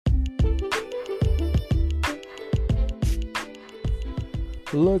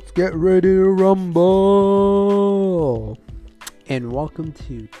Let's get ready to rumble. And welcome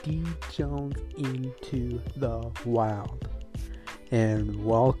to D. Jones Into the Wild. And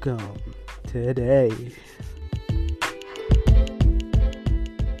welcome today.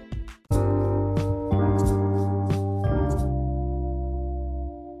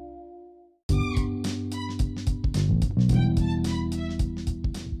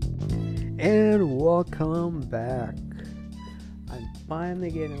 And welcome back. I'm finally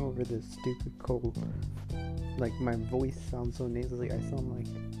getting over this stupid cold. Like, my voice sounds so nasally. I sound like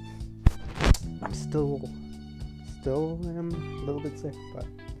I'm still am a little bit sick, but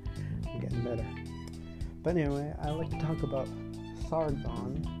I'm getting better. But anyway, I like to talk about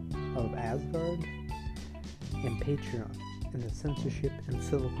Sargon of Asgard and Patreon and the censorship in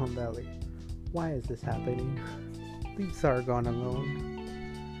Silicon Valley. Why is this happening? Leave Sargon alone.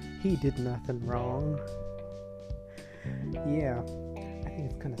 He did nothing wrong. Yeah, I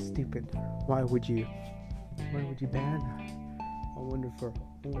think it's kind of stupid. Why would you ban a wonderful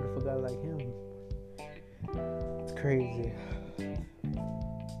guy like him? It's crazy.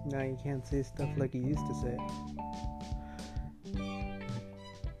 Now you can't say stuff like you used to say.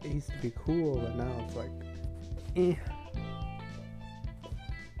 It used to be cool, but now it's like, It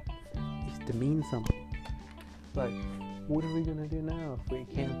used to mean something. Like, what are we gonna do now if we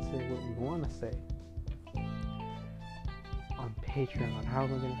can't say what we want to say on Patreon? How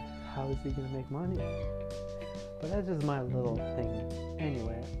is he gonna make money? But that's just my little thing.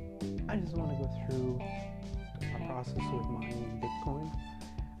 Anyway, I just want to go through a process with mining Bitcoin.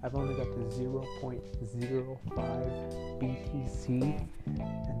 I've only got the 0.05 BTC,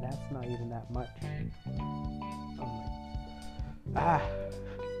 and that's not even that much.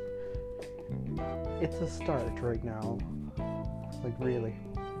 It's a start right now. Like, really.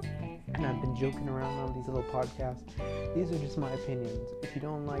 And I've been joking around on these little podcasts. These are just my opinions. If you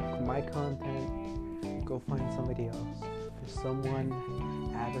don't like my content, go find somebody else. There's someone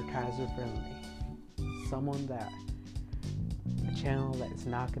advertiser friendly. Someone a channel that is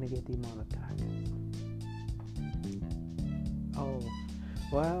not going to get demonetized. Oh,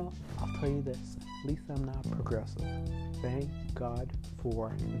 well, I'll tell you this. At least I'm not progressive. Thank God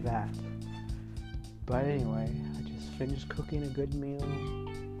for that. But anyway, I just finished cooking a good meal.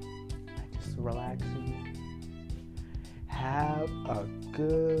 I just relaxing. Have a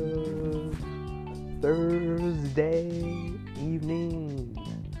good Thursday evening.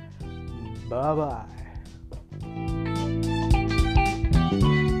 Bye-bye.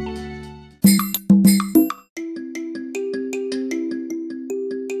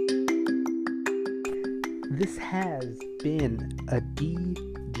 This has been a D.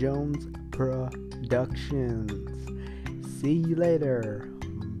 Jones Productions. See you later.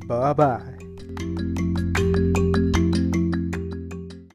 Bye-bye.